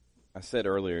I said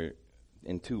earlier,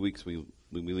 in 2 weeks we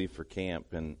leave for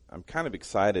camp, and I'm kind of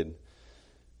excited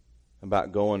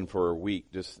about going for a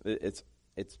week. Just it's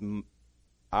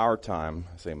our time.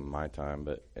 I say my time,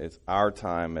 but it's our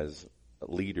time as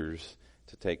leaders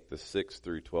to take the 6th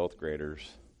through 12th graders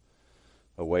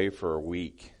away for a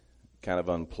week, kind of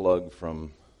unplug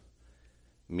from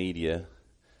media.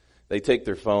 They take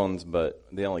their phones, but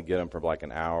they only get them for like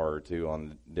an hour or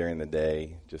two during the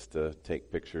day just to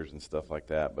take pictures and stuff like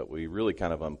that. But we really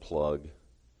kind of unplug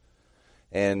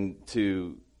and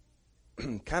to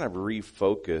kind of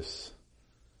refocus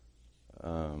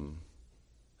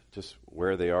just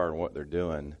where they are and what they're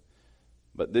doing.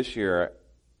 But this year,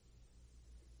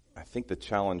 I think the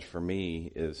challenge for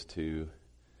me is to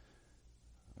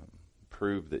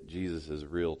prove that Jesus is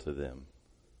real to them.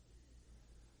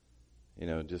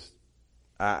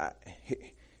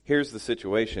 Here's the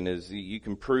situation: is you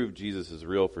can prove Jesus is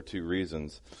real for 2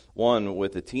 reasons. One,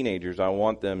 with the teenagers, I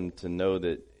want them to know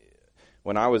that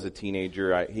when I was a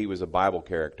teenager, he was a Bible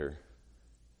character.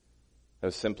 That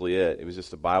was simply it. It was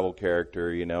just a Bible character.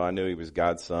 I knew he was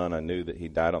God's son. I knew that he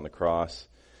died on the cross.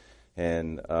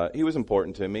 And he was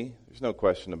important to me. There's no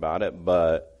question about it.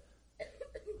 But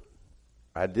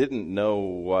I didn't know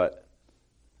what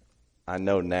I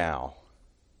know now.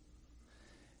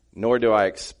 Nor do I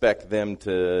expect them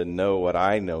to know what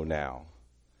I know now.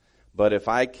 But if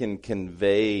I can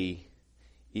convey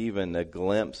even a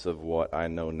glimpse of what I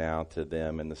know now to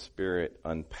them, and the Spirit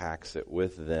unpacks it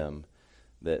with them,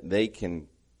 that they can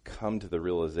come to the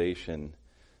realization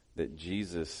that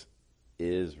Jesus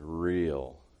is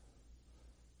real,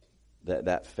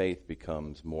 that faith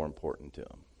becomes more important to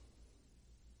them.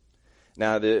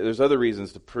 Now, there's other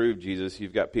reasons to prove Jesus.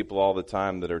 You've got people all the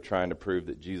time that are trying to prove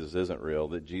that Jesus isn't real,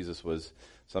 that Jesus was,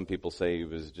 some people say he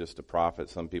was just a prophet,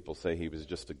 some people say he was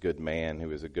just a good man who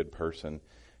was a good person,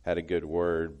 had a good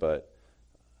word, but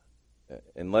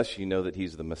unless you know that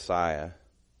he's the Messiah,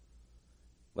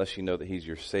 unless you know that he's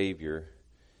your Savior,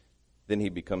 then he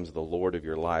becomes the Lord of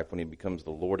your life. When he becomes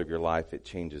the Lord of your life, it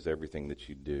changes everything that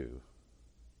you do.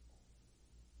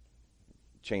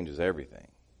 It changes everything.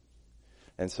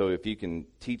 And so if you can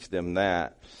teach them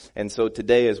that. And so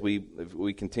today as we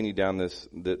continue down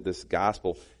this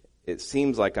gospel, it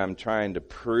seems like I'm trying to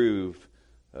prove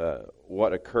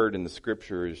what occurred in the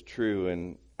Scripture is true,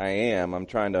 and I am. I'm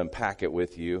trying to unpack it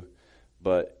with you,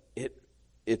 but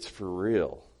it's for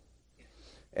real.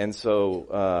 And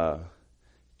so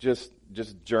just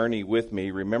journey with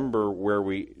me. Remember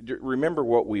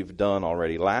what we've done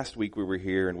already. Last week we were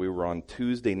here and we were on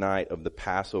Tuesday night of the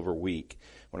Passover week.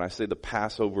 When I say the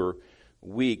Passover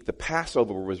week, the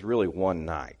Passover was really one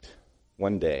night,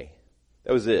 one day.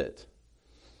 That was it.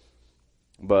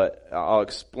 But I'll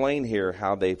explain here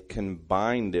how they've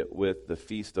combined it with the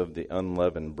Feast of the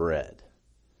Unleavened Bread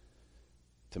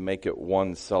to make it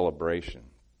one celebration.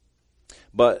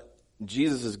 But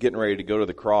Jesus is getting ready to go to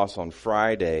the cross on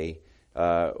Friday.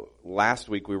 Last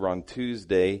week we were on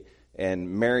Tuesday, and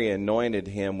Mary anointed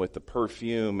him with the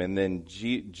perfume, and then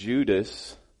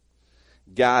Judas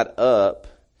got up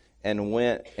and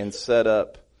went and set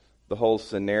up the whole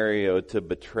scenario to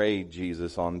betray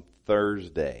Jesus on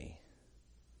Thursday.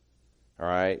 All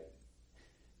right?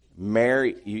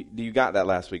 Mary, you got that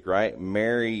last week, right?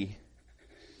 Mary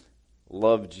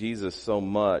loved Jesus so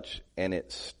much, and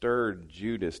it stirred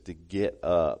Judas to get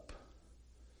up.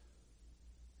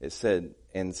 It said,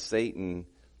 and Satan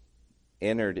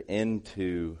entered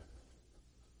into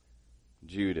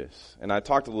Judas. And I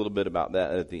talked a little bit about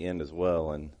that at the end as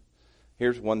well. And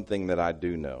here's one thing that I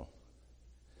do know,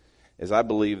 is I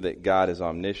believe that God is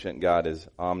omniscient, God is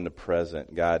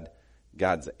omnipresent,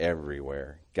 God's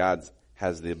everywhere. God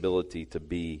has the ability to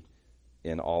be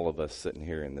in all of us sitting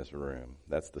here in this room.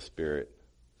 That's the Spirit.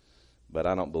 But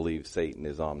I don't believe Satan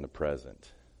is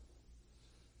omnipresent.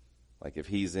 Like if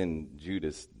he's in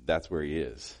Judas, that's where he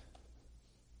is.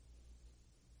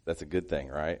 That's a good thing,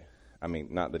 right? I mean,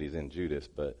 not that he's in Judas,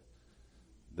 but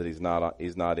that he's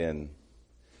not in.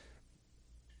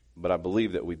 But I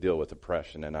believe that we deal with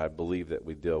oppression, and I believe that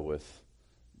we deal with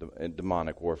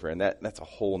demonic warfare, and that's a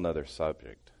whole nother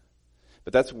subject.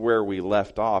 But that's where we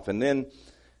left off. And then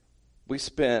we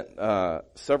spent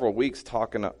several weeks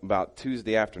talking about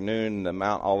Tuesday afternoon, the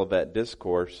Mount Olivet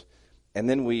discourse, and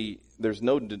then there's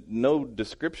no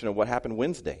description of what happened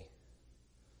Wednesday.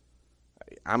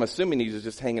 I'm assuming he was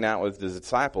just hanging out with his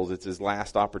disciples. It's his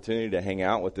last opportunity to hang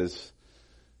out with his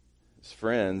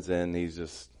friends, and he's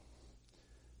just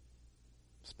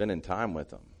spending time with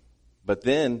them. But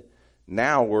then,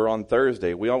 now we're on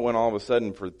Thursday. We all went all of a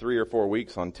sudden for 3 or 4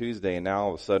 weeks on Tuesday, and now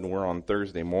all of a sudden we're on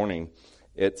Thursday morning.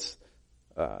 It's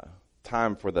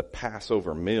time for the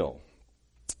Passover meal.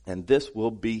 And this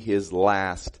will be his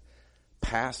last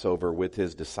Passover with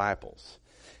his disciples.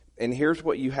 And here's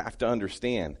what you have to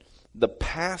understand. The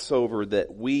Passover that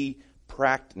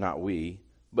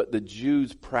but the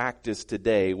Jews practice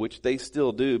today, which they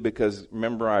still do, because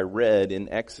remember I read in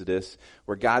Exodus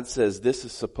where God says this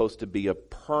is supposed to be a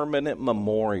permanent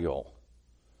memorial.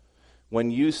 When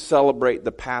you celebrate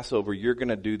the Passover, you're going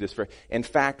to do this in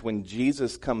fact, when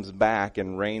Jesus comes back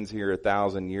and reigns here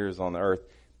 1,000 years on the earth,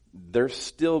 they're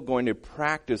still going to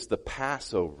practice the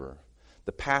Passover.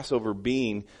 The Passover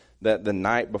being that the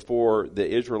night before the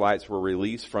Israelites were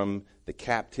released from the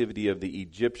captivity of the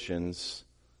Egyptians,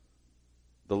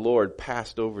 the Lord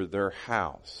passed over their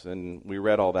house. And we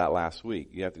read all that last week.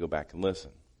 You have to go back and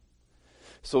listen.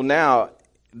 So now,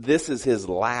 this is his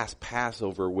last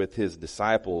Passover with his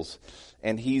disciples,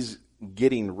 and he's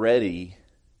getting ready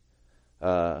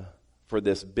for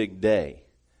this big day.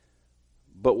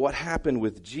 But what happened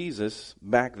with Jesus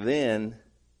back then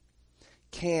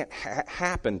can't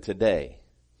happen today.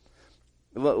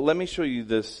 Let me show you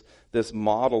this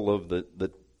model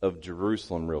of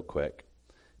Jerusalem real quick.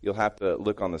 You'll have to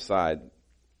look on the side.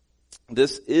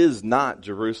 This is not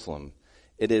Jerusalem.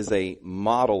 It is a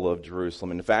model of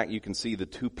Jerusalem. In fact, you can see the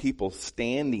two people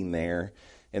standing there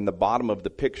in the bottom of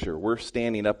the picture. We're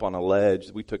standing up on a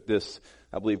ledge. We took this,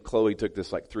 I believe Chloe took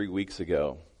this like 3 weeks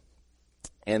ago.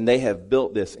 And they have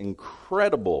built this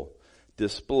incredible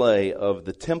display of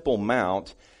the Temple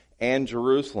Mount and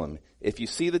Jerusalem. If you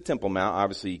see the Temple Mount,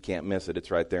 obviously you can't miss it. It's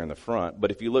right there in the front.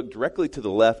 But if you look directly to the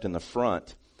left in the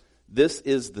front, this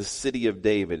is the city of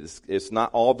David. It's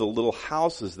not all the little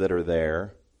houses that are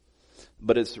there,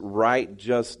 but it's right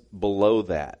just below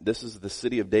that. This is the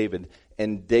city of David.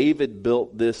 And David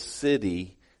built this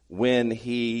city when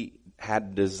he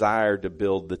had desire to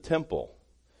build the temple.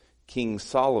 King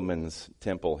Solomon's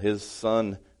temple, his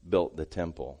son built the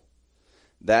temple.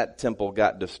 That temple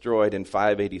got destroyed in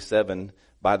 587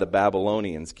 by the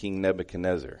Babylonians, King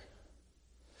Nebuchadnezzar.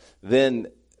 Then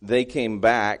they came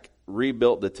back,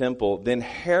 rebuilt the temple. Then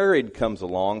Herod comes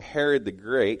along, Herod the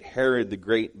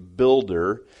great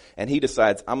builder, and he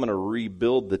decides, I'm going to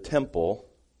rebuild the temple.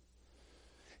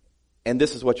 And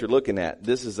this is what you're looking at.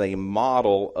 This is a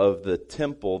model of the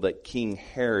temple that King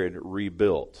Herod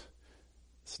rebuilt.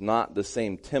 It's not the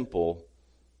same temple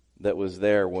that was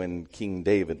there when King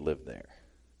David lived there.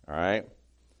 All right?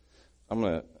 I'm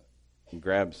going to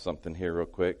grab something here real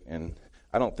quick, and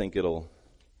I don't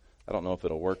know if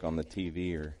it'll work on the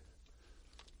TV or...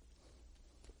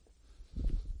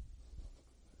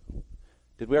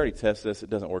 Did we already test this? It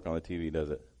doesn't work on the TV,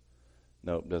 does it?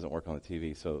 No, it doesn't work on the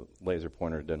TV, so laser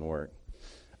pointer doesn't work.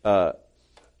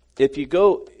 If you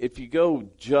go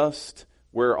just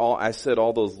where I said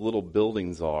all those little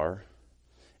buildings are,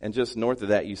 and just north of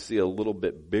that you see a little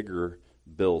bit bigger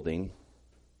building.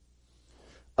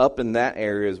 Up in that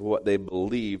area is what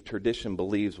tradition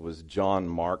believes was John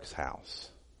Mark's house,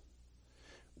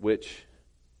 which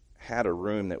had a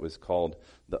room that was called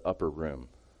the upper room,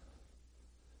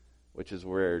 which is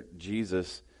where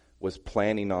Jesus was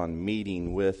planning on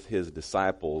meeting with his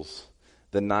disciples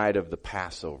the night of the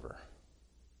Passover.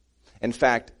 In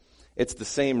fact, it's the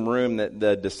same room that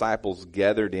the disciples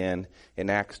gathered in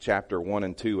Acts chapter 1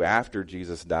 and 2 after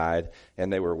Jesus died,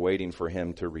 and they were waiting for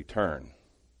him to return.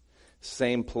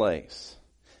 Same place.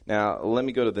 Now, let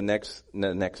me go to the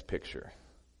next picture.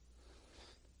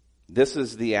 This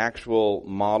is the actual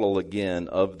model again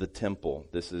of the temple.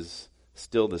 This is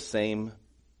still the same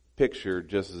picture,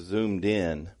 just zoomed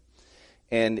in.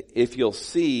 And if you'll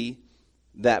see,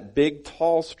 that big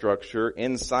tall structure,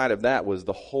 inside of that was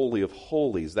the Holy of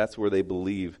Holies. That's where they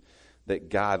believe that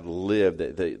God lived,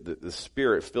 that the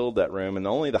Spirit filled that room, and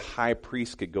only the high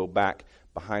priest could go back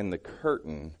behind the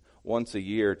curtain once a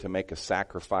year to make a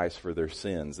sacrifice for their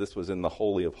sins. This was in the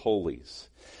Holy of Holies.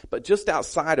 But just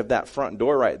outside of that front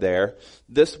door right there,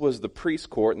 this was the priest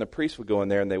court, and the priests would go in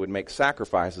there and they would make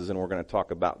sacrifices, and we're going to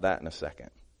talk about that in a second.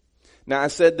 Now, I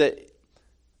said that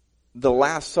the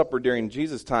Last Supper during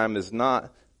Jesus' time is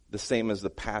not the same as the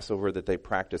Passover that they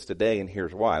practice today, and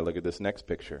here's why. Look at this next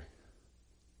picture.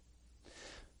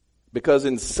 Because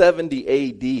in 70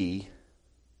 A.D.,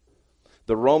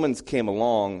 the Romans came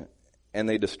along and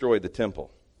they destroyed the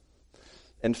temple.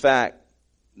 In fact,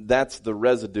 that's the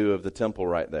residue of the temple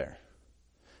right there.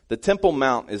 The Temple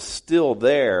Mount is still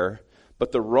there,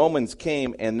 but the Romans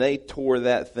came and they tore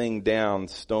that thing down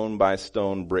stone by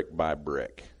stone, brick by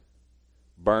brick.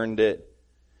 Burned it.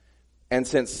 And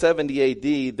since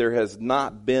 70 AD, there has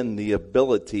not been the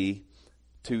ability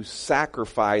to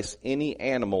sacrifice any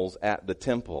animals at the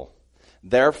temple.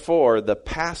 Therefore, the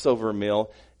Passover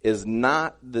meal is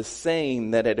not the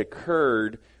same that had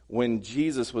occurred when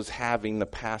Jesus was having the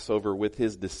Passover with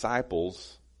his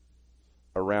disciples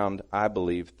around, I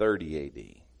believe, 30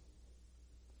 A.D.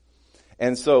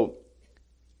 And so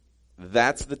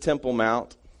that's the Temple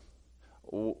Mount,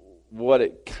 what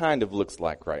it kind of looks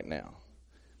like right now.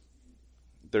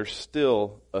 There's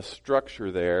still a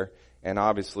structure there, and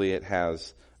obviously it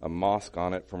has a mosque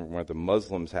on it from where the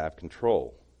Muslims have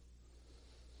control.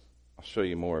 I'll show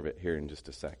you more of it here in just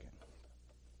a second.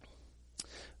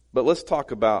 But let's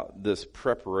talk about this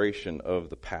preparation of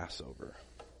the Passover.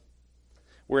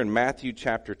 We're in Matthew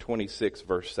chapter 26,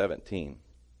 verse 17. It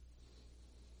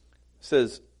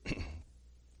says,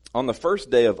 on the first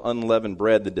day of unleavened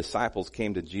bread, the disciples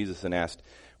came to Jesus and asked,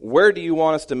 where do you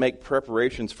want us to make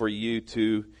preparations for you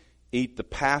to eat the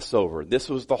Passover? This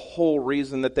was the whole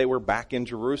reason that they were back in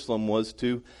Jerusalem, was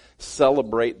to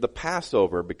celebrate the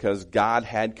Passover because God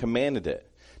had commanded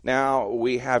it. Now,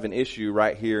 we have an issue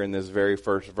right here in this very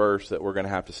first verse that we're going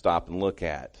to have to stop and look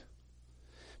at.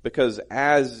 Because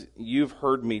as you've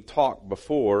heard me talk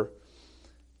before,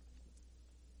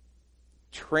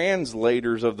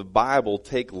 translators of the Bible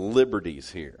take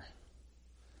liberties here.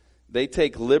 They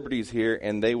take liberties here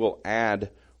and they will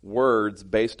add words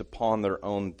based upon their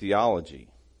own theology.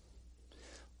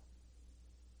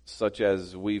 Such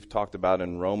as we've talked about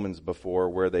in Romans before,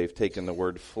 where they've taken the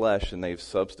word flesh and they've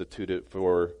substituted it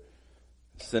for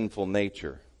sinful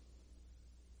nature.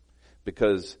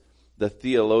 Because the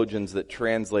theologians that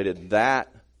translated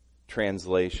that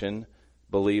translation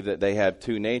believe that they have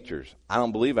two natures. I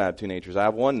don't believe I have two natures. I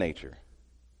have one nature.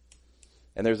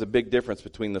 And there's a big difference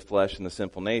between the flesh and the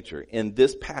sinful nature. In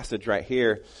this passage right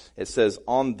here, it says,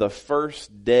 on the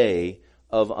first day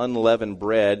of unleavened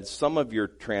bread, some of your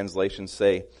translations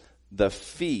say, the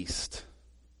feast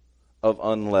of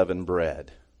unleavened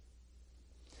bread.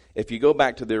 If you go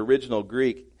back to the original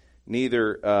Greek,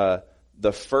 neither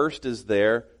the first is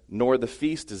there, nor the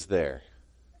feast is there.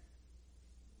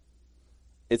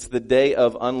 It's the day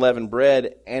of unleavened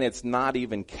bread, and it's not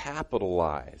even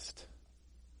capitalized.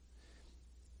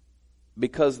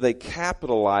 Because they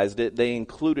capitalized it, they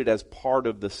included as part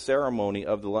of the ceremony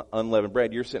of the unleavened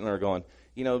bread. You're sitting there going,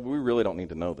 we really don't need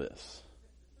to know this.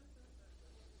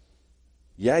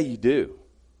 Yeah, you do.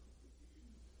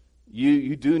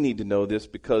 You do need to know this,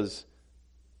 because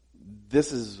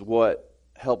this is what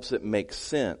helps it make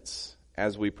sense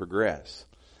as we progress.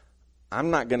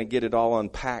 I'm not going to get it all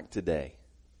unpacked today.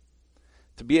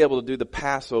 To be able to do the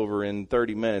Passover in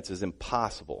 30 minutes is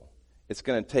impossible. It's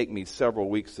going to take me several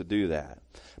weeks to do that.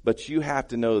 But you have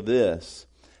to know this,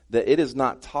 that it is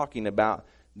not talking about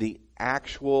the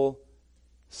actual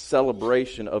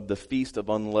celebration of the Feast of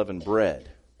Unleavened Bread.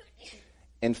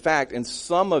 In fact, in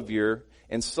some of your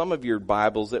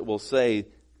Bibles, it will say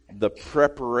the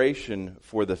preparation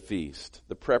for the feast.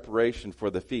 The preparation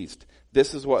for the feast.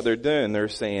 This is what they're doing. They're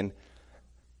saying,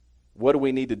 what do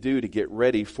we need to do to get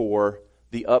ready for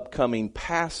the upcoming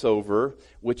Passover,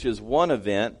 which is one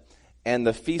event, and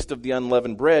the Feast of the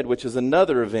Unleavened Bread, which is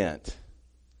another event?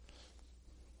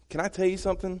 Can I tell you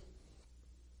something?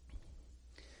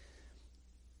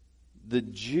 The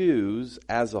Jews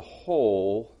as a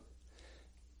whole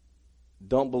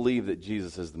don't believe that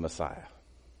Jesus is the Messiah.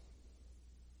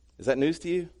 Is that news to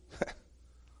you?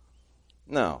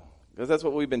 No, because that's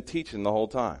what we've been teaching the whole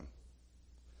time.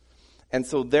 And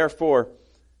so therefore,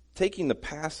 taking the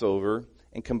Passover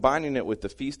and combining it with the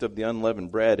Feast of the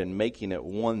Unleavened Bread and making it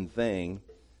one thing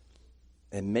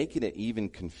and making it even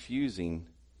confusing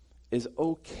is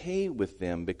okay with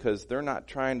them, because they're not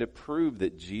trying to prove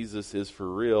that Jesus is for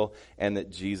real and that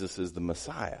Jesus is the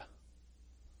Messiah.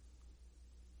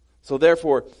 So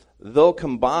therefore, they'll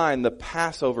combine the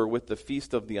Passover with the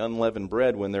Feast of the Unleavened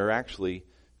Bread when they're actually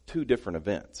two different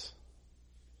events.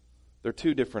 They're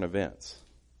two different events.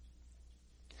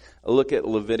 A look at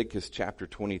Leviticus chapter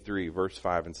 23, verse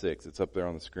 5 and 6. It's up there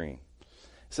on the screen.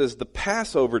 It says, the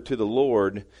Passover to the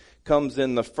Lord comes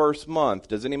in the first month.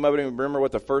 Does anybody remember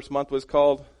what the first month was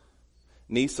called?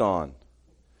 Nisan.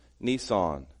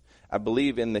 Nisan. I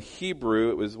believe in the Hebrew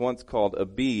it was once called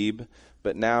Abib,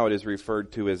 but now it is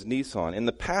referred to as Nisan. In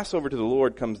the Passover to the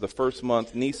Lord comes the first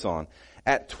month, Nisan.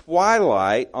 At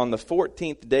twilight on the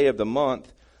 14th day of the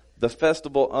month, the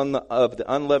festival of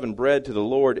the unleavened bread to the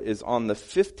Lord is on the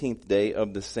 15th day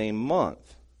of the same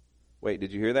month. Wait,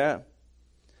 did you hear that?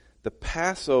 The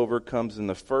Passover comes in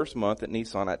the first month at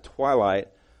Nisan at twilight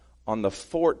on the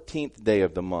 14th day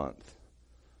of the month.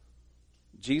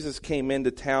 Jesus came into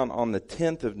town on the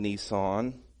 10th of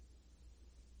Nisan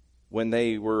when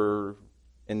they were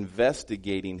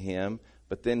investigating him,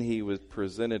 but then he was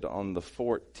presented on the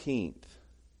 14th.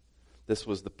 This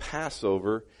was the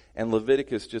Passover, and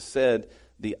Leviticus just said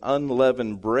the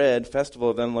unleavened bread, festival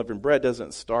of unleavened bread,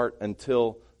 doesn't start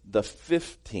until the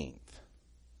 15th.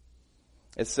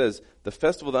 It says, the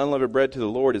festival of the unleavened bread to the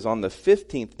Lord is on the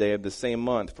 15th day of the same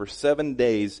month. For 7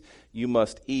 days you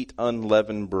must eat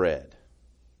unleavened bread.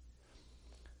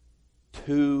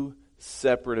 2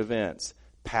 separate events.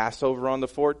 Passover on the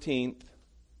 14th.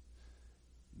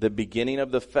 The beginning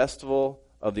of the festival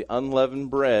of the unleavened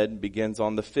bread begins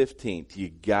on the 15th. You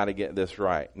got to get this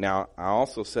right. Now, I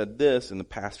also said this in the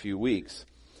past few weeks.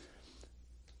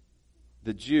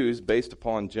 The Jews, based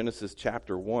upon Genesis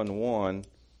chapter 1:1,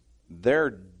 their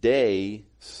day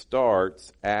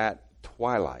starts at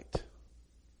twilight,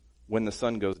 when the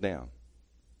sun goes down.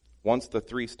 Once the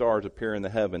 3 stars appear in the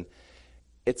heaven,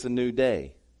 it's a new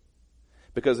day.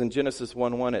 Because in Genesis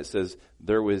 1:1 it says,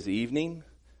 there was evening,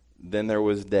 then there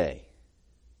was day.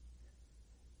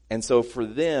 And so for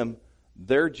them,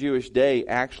 their Jewish day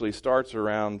actually starts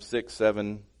around 6,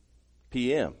 7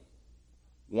 p.m.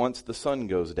 once the sun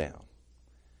goes down.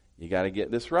 You got to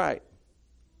get this right.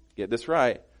 Get this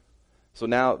right. So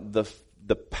now the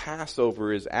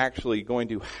Passover is actually going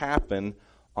to happen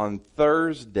on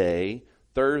Thursday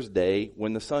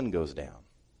when the sun goes down.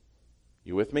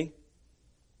 You with me?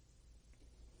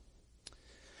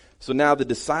 So now the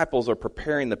disciples are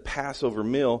preparing the Passover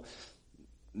meal.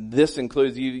 This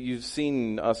includes, you've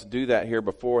seen us do that here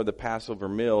before, the Passover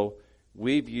meal.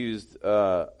 We've used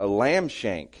a lamb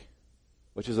shank,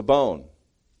 which is a bone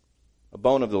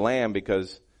of the lamb,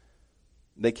 because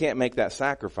they can't make that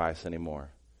sacrifice anymore.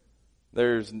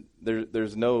 There's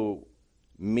no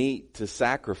meat to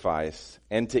sacrifice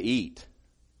and to eat,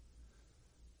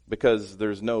 because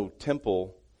there's no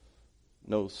temple,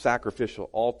 no sacrificial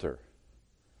altar.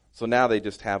 So now they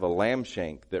just have a lamb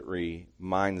shank that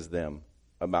reminds them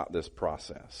about this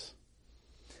process.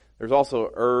 There's also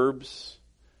herbs,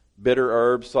 bitter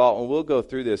herbs, salt, and we'll go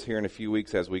through this here in a few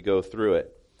weeks as we go through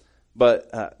it. But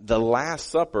the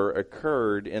Last Supper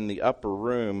occurred in the upper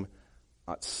room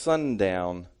at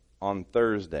sundown on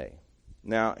Thursday.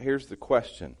 Now, here's the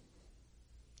question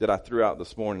that I threw out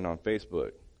this morning on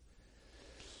Facebook.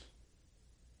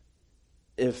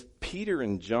 If Peter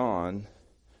and John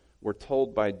were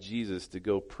told by Jesus to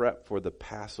go prep for the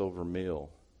Passover meal,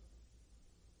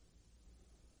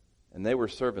 and they were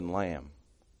serving lamb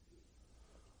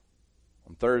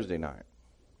on Thursday night,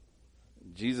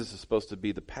 Jesus is supposed to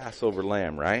be the Passover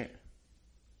lamb, right?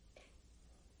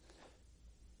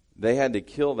 They had to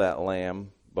kill that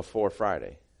lamb before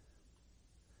Friday.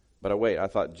 But wait, I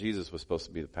thought Jesus was supposed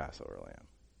to be the Passover lamb.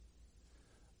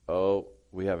 Oh,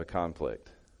 we have a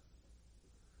conflict.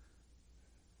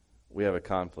 We have a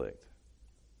conflict.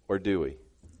 Or do we?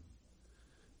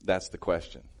 That's the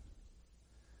question.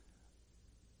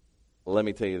 Let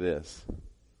me tell you this.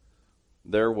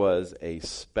 There was a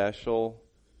special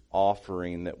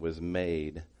offering that was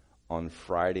made on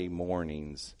Friday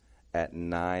mornings at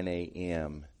 9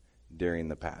 a.m. during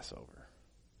the Passover.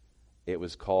 It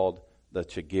was called the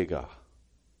Chagiga.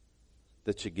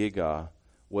 The Chagiga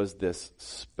was this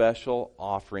special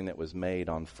offering that was made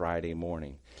on Friday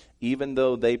morning. Even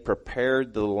though they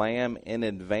prepared the lamb in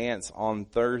advance on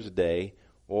Thursday,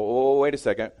 wait a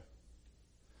second.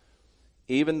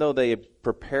 Even though they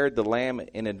prepared the lamb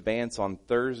in advance on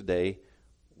Thursday,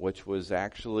 which was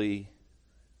actually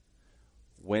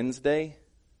Wednesday,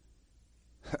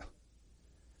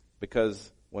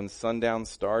 because when sundown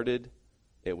started,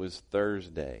 it was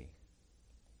Thursday.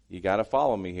 You got to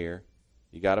follow me here.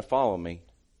 You got to follow me.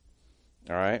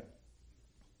 All right?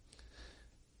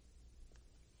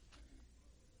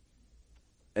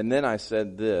 And then I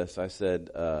said this. I said,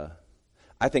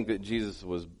 I think that Jesus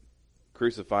was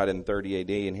crucified in 30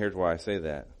 AD, and here's why I say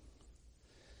that.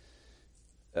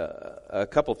 A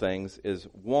couple things is,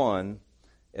 one,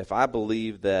 if I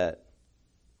believe that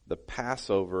the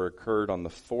Passover occurred on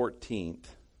the 14th,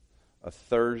 a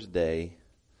Thursday,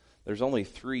 there's only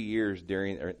 3 years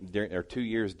or 2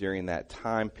 years during that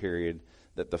time period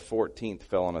that the 14th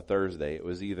fell on a Thursday. It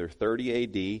was either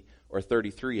 30 AD or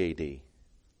 33 AD.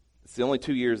 It's the only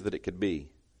 2 years that it could be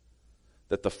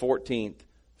that the 14th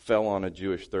fell on a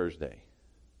Jewish Thursday.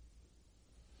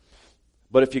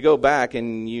 But if you go back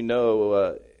and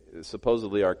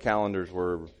supposedly our calendars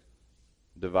were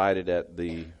divided at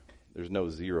there's no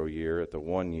 0 year, at the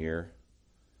 1 year.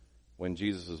 When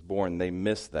Jesus was born, they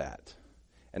missed that.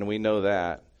 And we know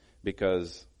that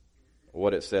because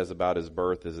what it says about his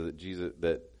birth is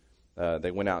that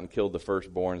they went out and killed the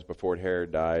firstborns before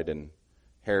Herod died, and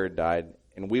Herod died.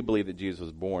 And we believe that Jesus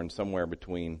was born somewhere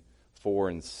between 4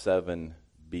 and 7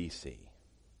 BC.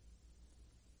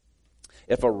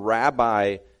 If a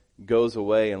rabbi goes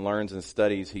away and learns and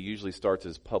studies, he usually starts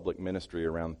his public ministry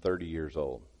around 30 years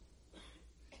old.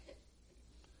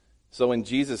 So in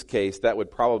Jesus' case, that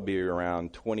would probably be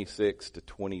around 26 to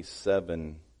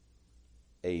 27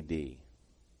 AD.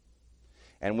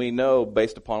 And we know,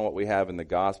 based upon what we have in the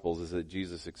Gospels, is that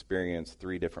Jesus experienced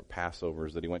 3 different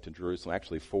Passovers, that he went to Jerusalem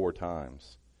actually 4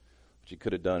 times, which he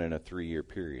could have done in a 3-year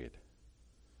period.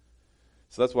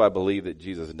 So that's why I believe that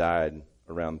Jesus died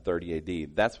around 30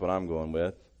 AD. That's what I'm going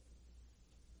with,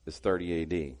 is 30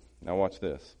 AD. Now watch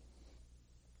this.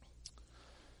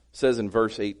 It says in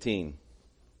verse 18,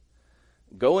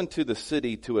 "Go into the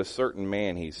city to a certain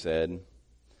man," he said,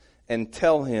 "and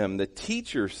tell him, the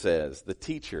teacher says," the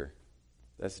teacher,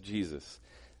 that's Jesus.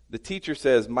 "The teacher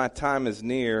says, my time is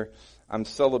near. I'm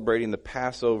celebrating the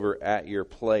Passover at your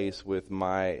place with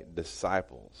my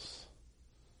disciples."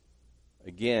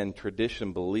 Again,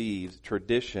 tradition believes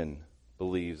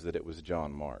that it was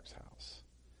John Mark's house.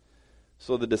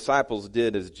 So the disciples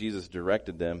did as Jesus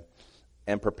directed them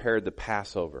and prepared the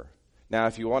Passover. Now,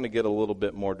 if you want to get a little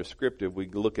bit more descriptive, we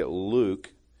look at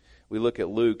Luke. We look at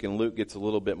Luke, and Luke gets a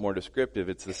little bit more descriptive.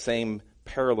 It's the same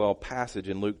parallel passage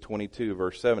in Luke 22,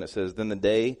 verse 7. It says, "Then the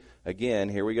day," again,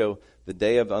 here we go, "the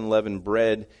day of unleavened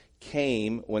bread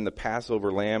came when the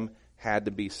Passover lamb had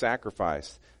to be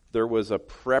sacrificed." There was a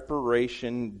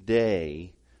preparation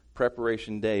day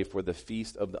for the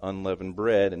feast of the unleavened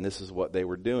bread, and this is what they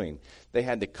were doing. They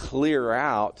had to clear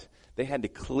out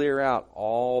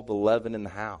all the leaven in the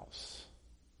house.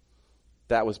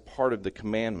 That was part of the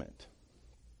commandment.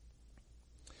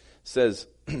 It says,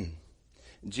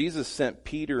 Jesus sent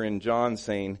Peter and John,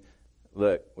 saying,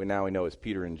 look, now we know it's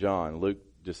Peter and John. Luke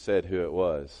just said who it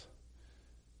was.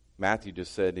 Matthew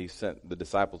just said he sent the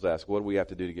disciples to ask, what do we have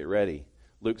to do to get ready?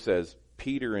 Luke says,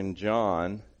 Peter and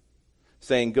John,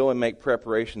 saying, go and make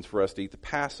preparations for us to eat the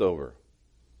Passover.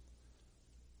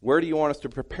 Where do you want us to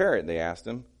prepare it? They asked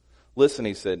him. Listen,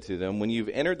 he said to them, when you've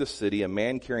entered the city, a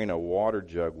man carrying a water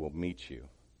jug will meet you.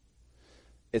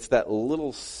 It's that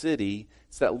little city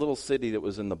that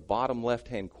was in the bottom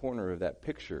left-hand corner of that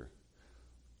picture.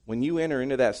 When you enter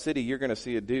into that city, you're going to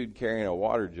see a dude carrying a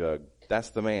water jug. That's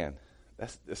the man.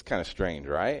 That's kind of strange,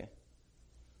 right?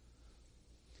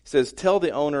 He says, tell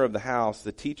the owner of the house,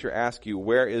 the teacher asks you,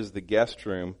 where is the guest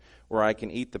room where I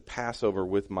can eat the Passover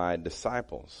with my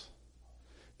disciples?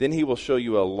 Then he will show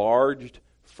you a large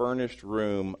furnished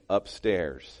room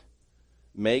upstairs.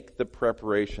 Make the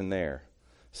preparation there.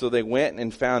 So they went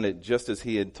and found it just as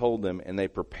he had told them, and they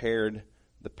prepared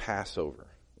the Passover.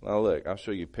 Now look, I'll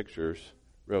show you pictures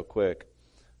real quick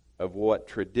of what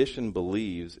tradition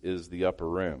believes is the upper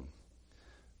room.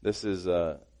 This is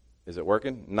it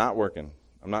working? Not working.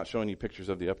 I'm not showing you pictures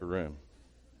of the upper room.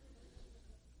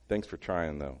 Thanks for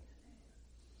trying, though.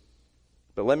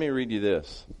 But let me read you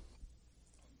this.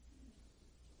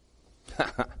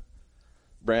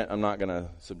 Brent, I'm not going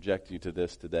to subject you to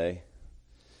this today.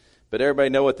 But everybody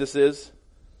know what this is?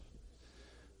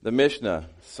 The Mishnah.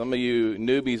 Some of you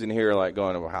newbies in here are like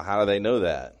going, well, how do they know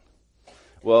that?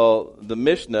 Well, the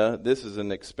Mishnah, this is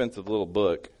an expensive little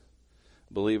book,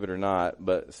 believe it or not.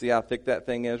 But see how thick that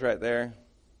thing is right there?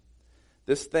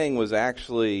 This thing was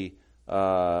actually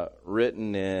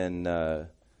written in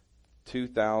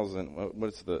 2000.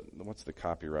 What's the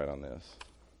copyright on this?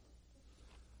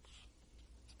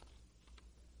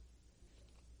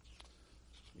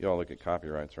 You all look at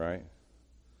copyrights, right?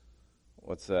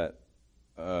 What's that?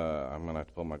 I'm going to have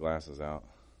to pull my glasses out.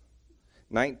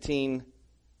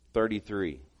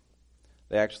 1933.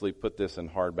 They actually put this in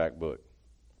hardback book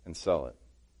and sell it.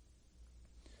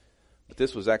 But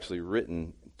this was actually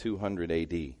written 200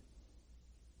 AD.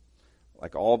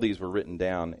 Like all these were written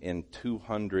down in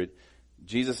 200.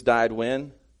 Jesus died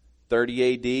when?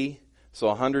 30 AD. So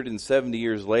 170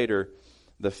 years later,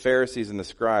 the Pharisees and the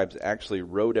scribes actually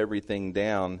wrote everything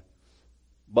down.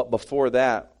 But before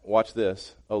that, watch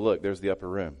this. Oh, look, there's the upper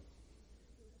room.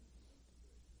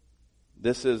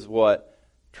 This is what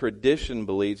tradition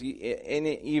believes. And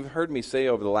you've heard me say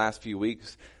over the last few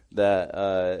weeks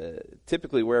that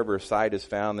typically wherever a site is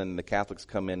found, then the Catholics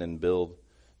come in and build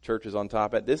churches on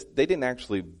top of it. They didn't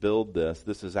actually build this.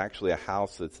 This is actually a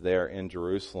house that's there in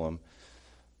Jerusalem.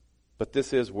 But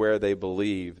this is where they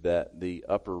believe that the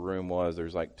upper room was.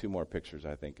 There's like 2 more pictures,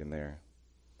 I think, in there.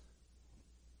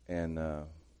 And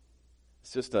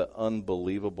it's just an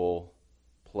unbelievable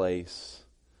place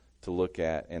to look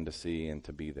at and to see and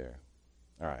to be there.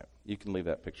 All right, you can leave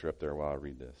that picture up there while I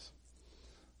read this.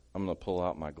 I'm going to pull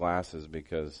out my glasses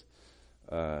because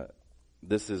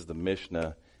this is the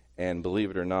Mishnah. And believe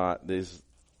it or not, there's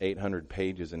 800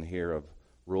 pages in here of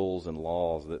rules and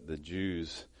laws that the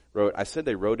Jews wrote. I said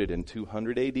they wrote it in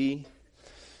 200 AD.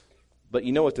 But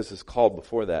you know what this is called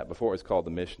before that? Before it was called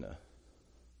the Mishnah.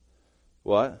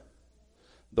 What?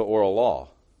 The oral law.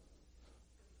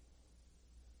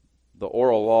 The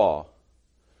oral law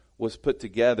was put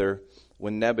together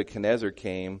when Nebuchadnezzar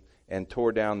came and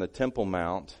tore down the Temple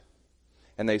Mount.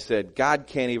 And they said, God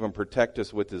can't even protect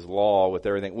us with his law, with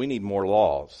everything. We need more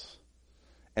laws.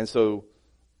 And so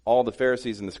all the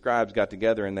Pharisees and the scribes got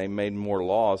together and they made more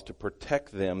laws to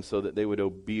protect them so that they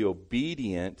would be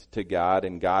obedient to God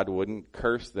and God wouldn't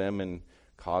curse them and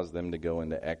cause them to go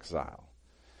into exile.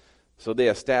 So they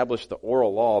established the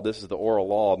oral law. This is the oral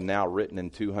law now written in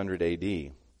 200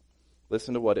 AD.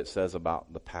 Listen to what it says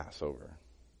about the Passover.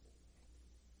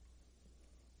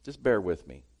 Just bear with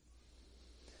me.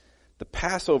 The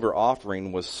Passover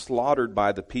offering was slaughtered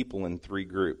by the people in 3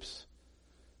 groups.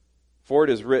 For it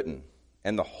is written,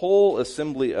 and the whole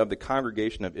assembly of the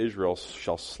congregation of Israel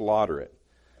shall slaughter it.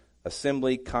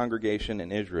 Assembly, congregation,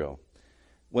 and Israel.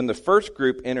 When the first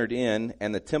group entered in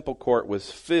and the temple court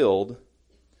was filled,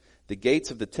 the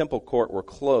gates of the temple court were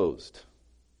closed.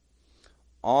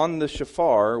 On the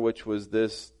shofar, which was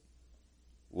this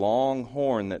long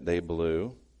horn that they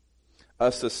blew,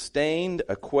 a sustained,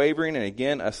 a quavering, and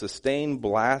again a sustained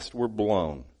blast were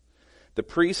blown. The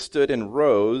priests stood in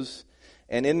rows,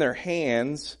 and in their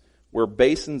hands were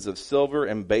basins of silver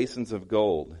and basins of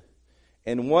gold.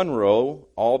 In one row,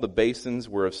 all the basins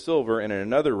were of silver, and in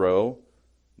another row,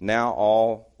 now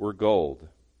all were gold.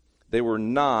 They were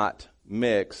not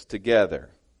mixed together.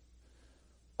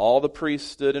 All the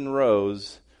priests stood in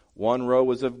rows. One row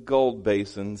was of gold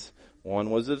basins,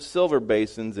 one was of silver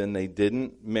basins, and they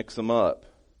didn't mix them up.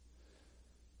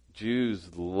 Jews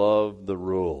love the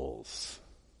rules.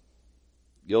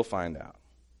 You'll find out.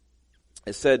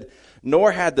 It said,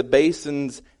 nor had the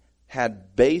basins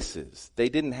had bases. They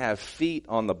didn't have feet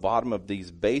on the bottom of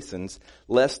these basins,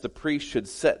 lest the priest should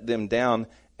set them down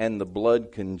and the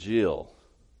blood congeal.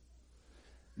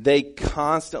 They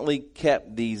constantly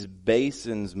kept these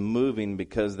basins moving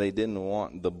because they didn't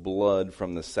want the blood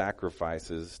from the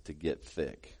sacrifices to get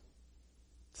thick.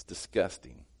 It's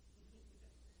disgusting.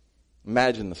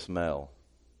 Imagine the smell.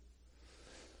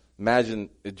 Imagine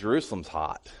Jerusalem's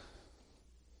hot.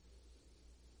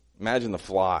 Imagine the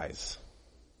flies.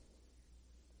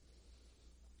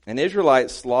 An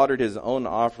Israelite slaughtered his own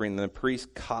offering, and the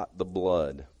priest caught the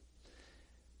blood.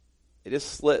 It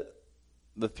just slit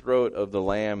the throat of the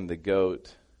lamb, the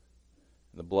goat,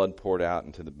 and the blood poured out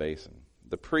into the basin.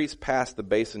 The priest passed the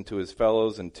basin to his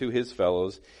fellows and to his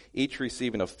fellows, each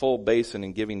receiving a full basin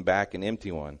and giving back an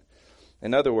empty one.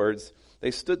 In other words,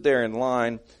 they stood there in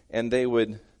line and they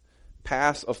would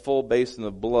pass a full basin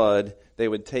of blood. They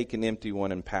would take an empty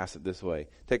one and pass it this way.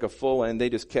 Take a full, and they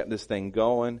just kept this thing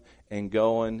going and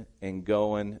going and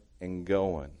going and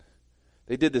going.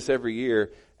 They did this every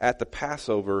year at the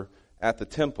Passover at the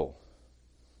temple.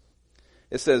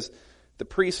 It says, the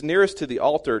priest nearest to the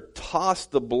altar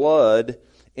tossed the blood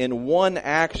in one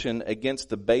action against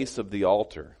the base of the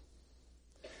altar.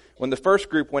 When the first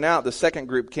group went out, the second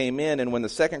group came in, and when the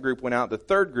second group went out, the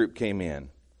third group came in.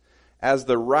 As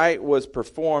the rite was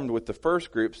performed with the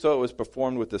first group, so it was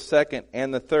performed with the second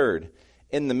and the third.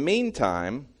 In the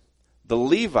meantime, the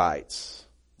Levites,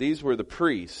 these were the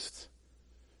priests.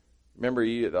 Remember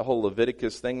the whole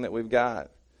Leviticus thing that we've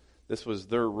got? This was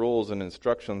their rules and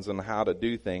instructions on how to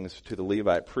do things to the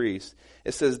Levite priests.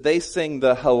 It says they sing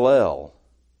the Hallel,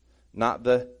 not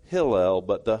the Hillel,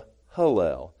 but the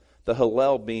Hallel. The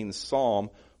Hallel being Psalm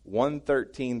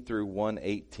 113 through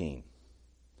 118.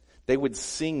 They would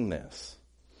sing this.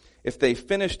 If they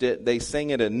finished it, they sang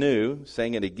it anew,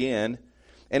 sang it again.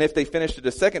 And if they finished it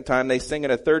a second time, they sang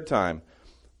it a third time.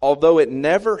 Although it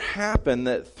never happened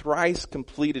that thrice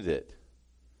completed it.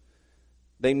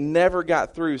 They never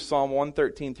got through Psalm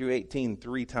 113 through 18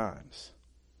 3 times.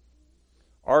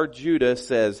 Our Judah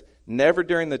says, never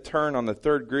during the turn on the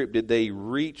third group did they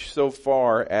reach so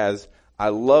far as, I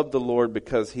love the Lord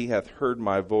because he hath heard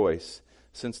my voice,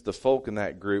 since the folk in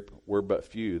that group were but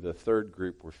few. The third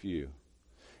group were few.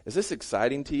 Is this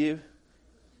exciting to you?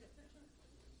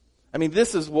 I mean,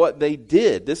 this is what they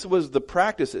did. This was the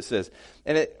practice, it says.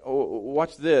 And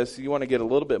watch this. You want to get a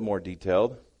little bit more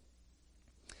detailed.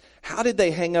 How did they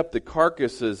hang up the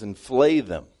carcasses and flay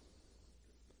them?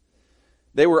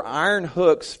 They were iron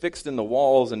hooks fixed in the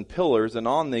walls and pillars, and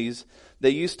on these they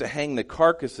used to hang the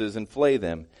carcasses and flay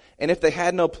them. And if they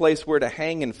had no place where to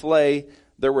hang and flay,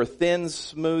 there were thin,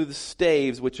 smooth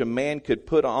staves which a man could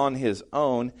put on his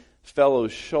own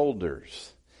fellow's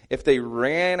shoulders. If they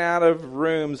ran out of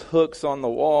rooms, hooks on the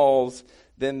walls,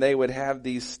 then they would have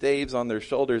these staves on their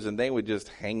shoulders, and they would just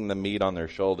hang the meat on their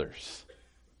shoulders.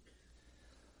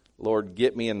 Lord,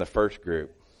 get me in the first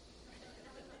group.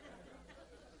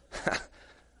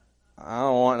 I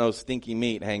don't want no stinky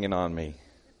meat hanging on me.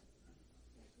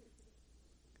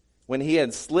 When he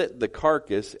had slit the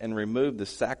carcass and removed the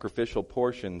sacrificial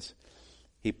portions,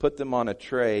 he put them on a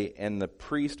tray, and the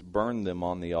priest burned them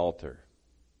on the altar.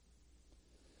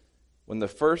 When the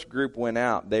first group went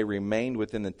out, they remained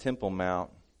within the Temple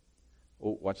Mount.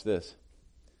 Oh, watch this.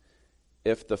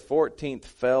 If the 14th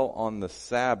fell on the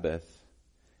Sabbath,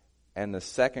 and the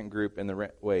second group in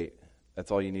the... Wait,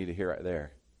 that's all you need to hear right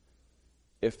there.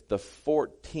 If the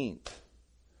 14th,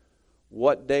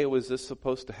 what day was this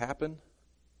supposed to happen?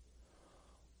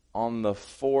 On the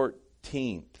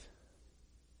 14th,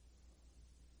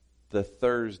 the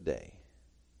Thursday.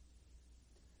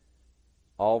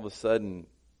 All of a sudden,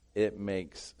 it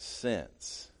makes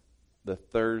sense. The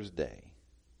Thursday.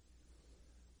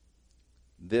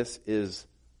 This is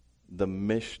the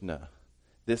Mishnah.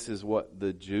 This is what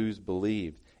the Jews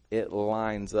believed. It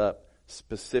lines up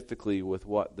specifically with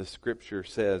what the Scripture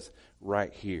says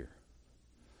right here.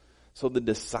 So the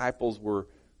disciples were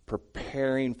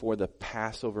preparing for the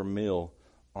Passover meal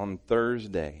on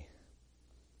Thursday.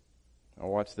 Now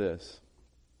watch this.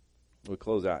 We'll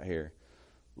close out here.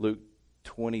 Luke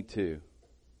 22.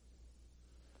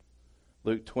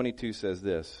 Luke 22 says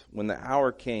this. When the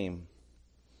hour came,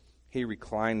 he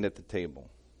reclined at the table,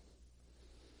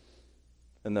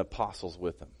 and the apostles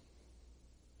with him.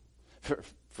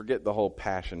 Forget the whole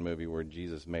Passion movie where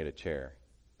Jesus made a chair.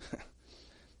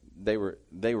 They were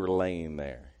laying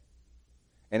there.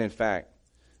 And in fact,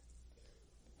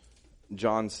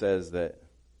 John says that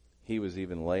he was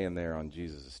even laying there on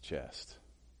Jesus' chest.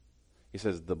 He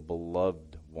says the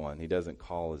beloved one. He doesn't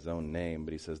call his own name,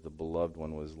 but he says the beloved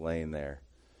one was laying there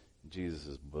in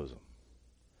Jesus' bosom.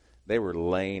 They were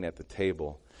laying at the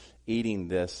table, eating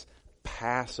this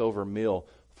Passover meal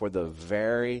for the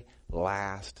very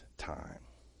last time.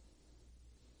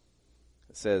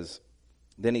 It says,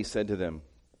 then he said to them,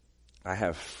 I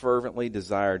have fervently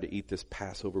desired to eat this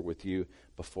Passover with you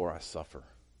before I suffer.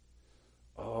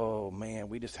 Oh man,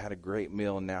 we just had a great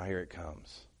meal and now here it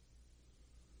comes.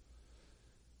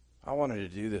 I wanted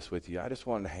to do this with you. I just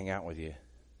wanted to hang out with you.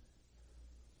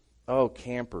 Oh,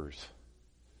 campers,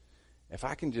 if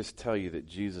I can just tell you that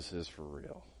Jesus is for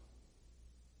real.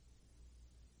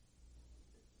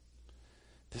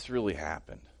 This really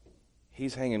happened.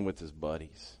 He's hanging with his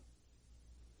buddies.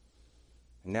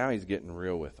 And now he's getting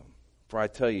real with them. For I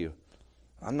tell you,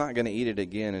 I'm not going to eat it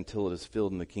again until it is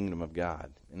filled in the kingdom of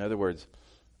God. In other words,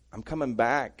 I'm coming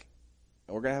back,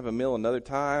 and we're going to have a meal another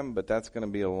time, but that's going to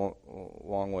be a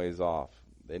long ways off.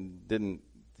 He didn't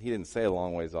say a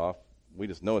long ways off. We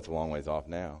just know it's a long ways off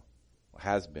now. It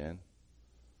has been.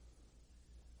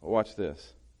 But watch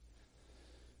this.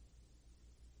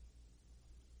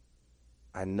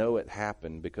 I know it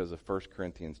happened because of 1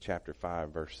 Corinthians chapter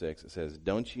 5, verse 6. It says,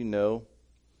 don't you know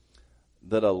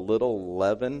that a little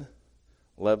leaven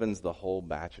leavens the whole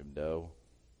batch of dough?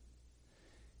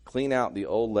 Clean out the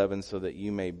old leaven so that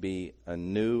you may be a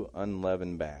new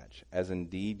unleavened batch, as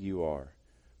indeed you are.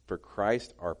 For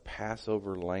Christ, our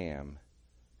Passover lamb,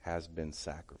 has been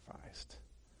sacrificed.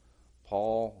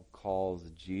 Paul calls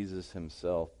Jesus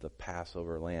himself the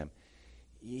Passover lamb.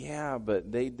 Yeah,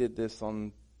 but they did this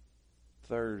on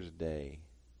Thursday.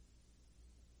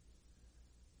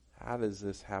 How does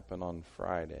this happen on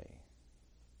Friday?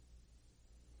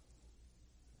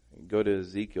 Go to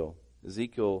Ezekiel.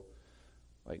 Ezekiel,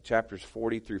 like chapters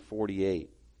 40 through 48.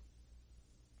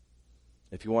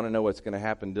 If you want to know what's going to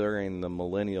happen during the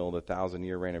millennial, the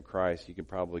 1,000-year reign of Christ, you can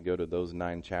probably go to those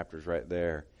 9 chapters right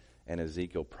there, and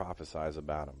Ezekiel prophesies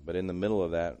about them. But in the middle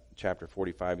of that, chapter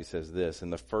 45, he says this, in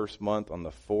the first month, on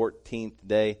the 14th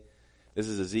day, this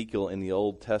is Ezekiel in the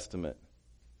Old Testament.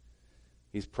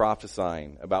 He's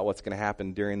prophesying about what's going to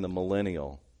happen during the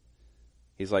millennial.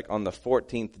 He's like, on the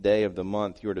 14th day of the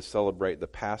month, you are to celebrate the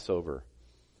Passover.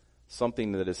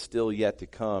 Something that is still yet to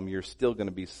come. You're still going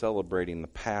to be celebrating the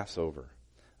Passover.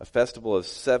 A festival of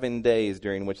 7 days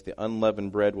during which the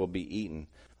unleavened bread will be eaten.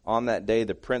 On that day,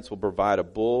 the prince will provide a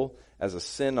bull as a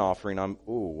sin offering.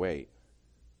 Wait,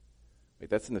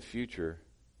 that's in the future.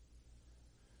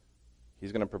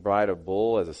 He's going to provide a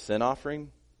bull as a sin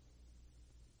offering?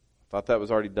 I thought that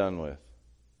was already done with.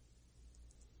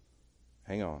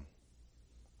 Hang on.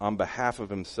 On behalf of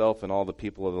himself and all the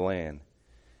people of the land.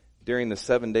 During the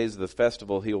 7 days of the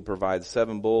festival, he will provide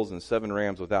 7 bulls and 7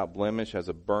 rams without blemish as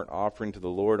a burnt offering to the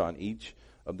Lord on each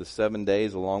of the 7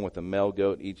 days, along with a male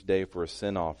goat each day for a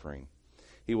sin offering.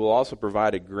 He will also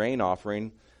provide a grain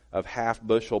offering of half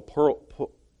bushel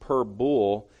per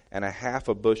bull and a half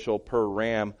a bushel per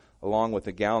ram, along with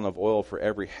a gallon of oil for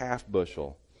every half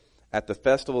bushel. At the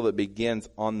festival that begins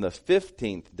on the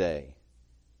 15th day,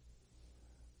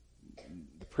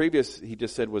 previous, he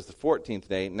just said, was the 14th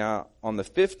day. Now, on the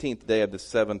 15th day of the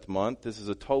 7th month, this is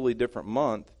a totally different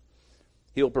month,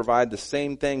 he'll provide the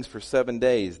same things for 7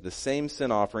 days, the same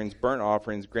sin offerings, burnt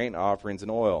offerings, grain offerings, and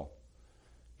oil.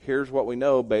 Here's what we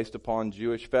know based upon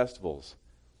Jewish festivals.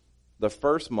 The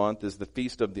first month is the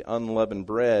Feast of the Unleavened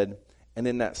Bread, and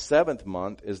in that 7th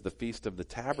month is the Feast of the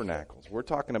Tabernacles. We're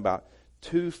talking about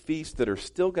 2 feasts that are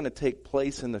still going to take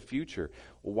place in the future.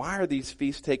 Why are these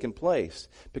feasts taking place?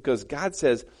 Because God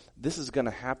says this is going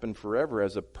to happen forever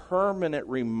as a permanent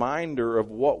reminder of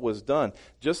what was done.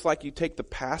 Just like you take the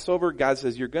Passover, God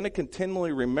says you're going to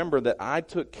continually remember that I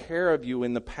took care of you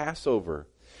in the Passover.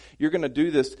 You're going to do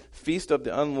this Feast of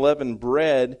the Unleavened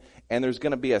Bread, and there's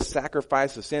going to be a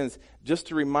sacrifice of sins just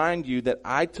to remind you that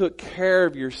I took care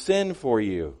of your sin for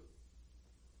you.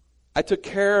 I took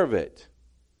care of it.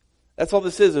 That's all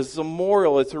this is. It's a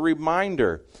memorial. It's a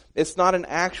reminder. It's not an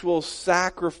actual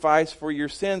sacrifice for your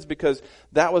sins, because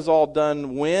that was all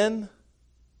done when?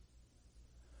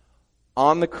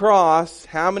 On the cross.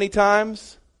 How many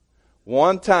times?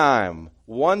 One time.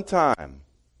 One time.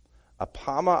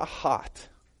 Apama Ahat.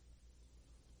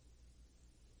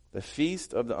 The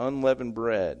Feast of the Unleavened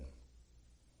Bread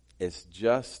is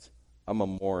just a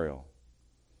memorial.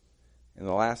 And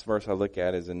the last verse I look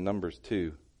at is in Numbers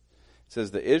 2. It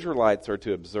says the Israelites are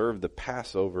to observe the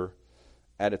Passover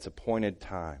at its appointed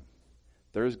time.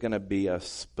 There's going to be a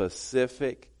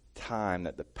specific time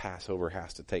that the Passover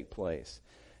has to take place.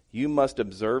 You must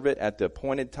observe it at the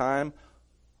appointed time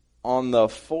on the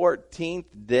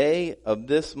 14th day of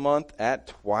this month at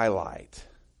twilight.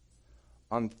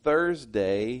 On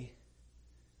Thursday,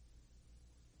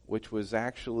 which was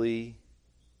actually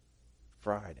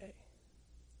Friday.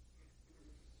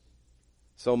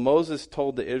 So Moses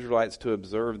told the Israelites to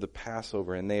observe the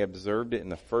Passover, and they observed it in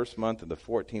the first month of the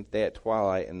 14th day at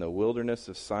twilight in the wilderness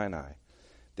of Sinai.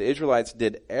 The Israelites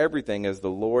did everything as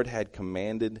the Lord had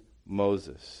commanded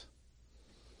Moses.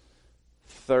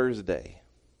 Thursday.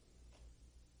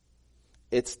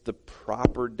 It's the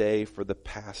proper day for the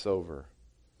Passover.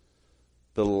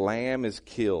 The lamb is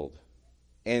killed,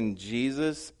 and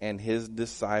Jesus and his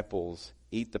disciples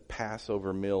eat the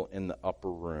Passover meal in the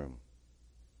upper room.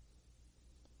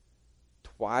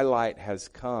 Twilight has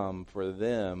come for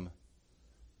them.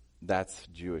 That's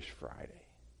Jewish Friday.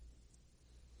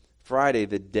 Friday,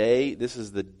 this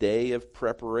is the day of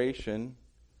preparation.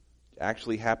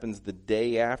 Actually happens the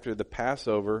day after the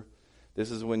Passover.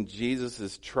 This is when Jesus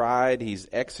is tried. He's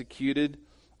executed,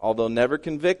 although never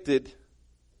convicted.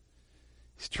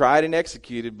 He's tried and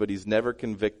executed, but he's never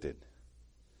convicted.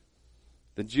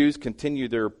 The Jews continue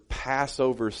their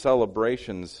Passover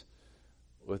celebrations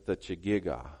with the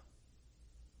Chagiga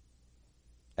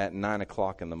at 9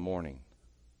 o'clock in the morning.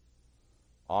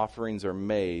 Offerings are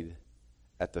made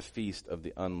at the Feast of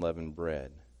the Unleavened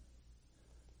Bread.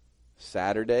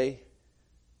 Saturday,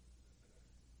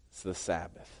 it's the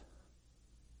Sabbath.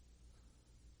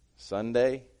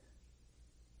 Sunday,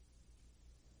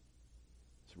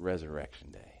 it's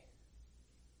Resurrection Day.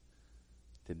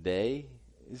 Today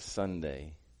is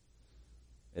Sunday.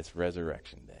 It's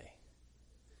Resurrection Day.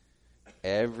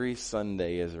 Every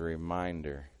Sunday is a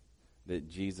reminder that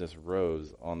Jesus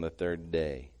rose on the 3rd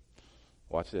day.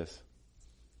 Watch this.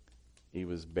 He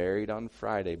was buried on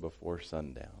Friday before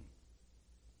sundown.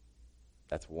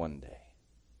 That's one day.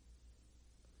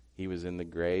 He was in the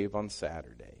grave on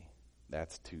Saturday.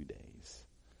 That's 2 days.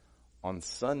 On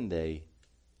Sunday,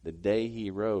 the day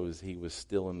he rose, he was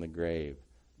still in the grave.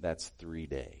 That's 3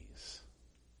 days.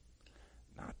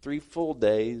 Not 3 full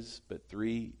days, but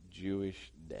 3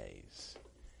 Jewish days.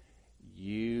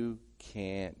 You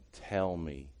can't tell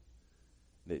me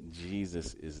that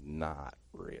Jesus is not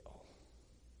real.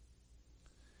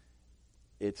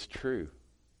 It's true.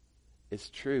 It's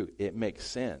true. It makes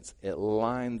sense. It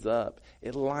lines up.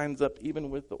 It lines up even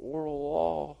with the oral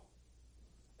law.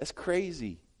 That's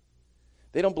crazy.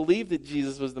 They don't believe that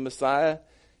Jesus was the Messiah,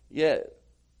 yet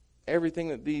everything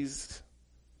that these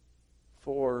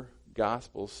 4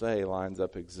 Gospels say lines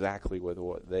up exactly with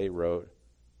what they wrote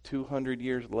 200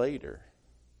 years later.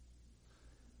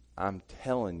 I'm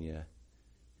telling you,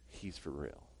 he's for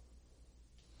real.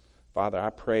 Father, I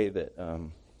pray that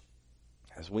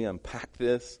as we unpack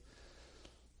this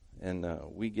and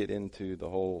we get into the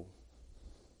whole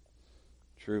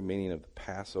true meaning of the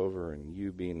Passover and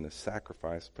you being the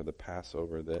sacrifice for the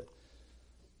Passover, that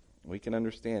we can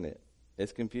understand it.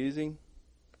 It's confusing,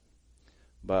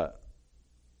 but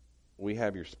we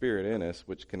have your Spirit in us,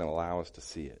 which can allow us to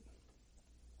see it.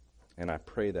 And I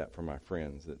pray that for my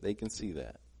friends, that they can see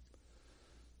that.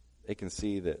 They can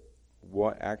see that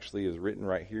what actually is written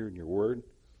right here in your word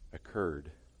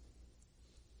occurred.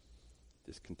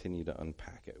 just continue to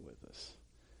unpack it with us.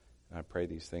 And I pray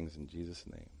these things in Jesus'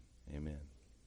 name. Amen.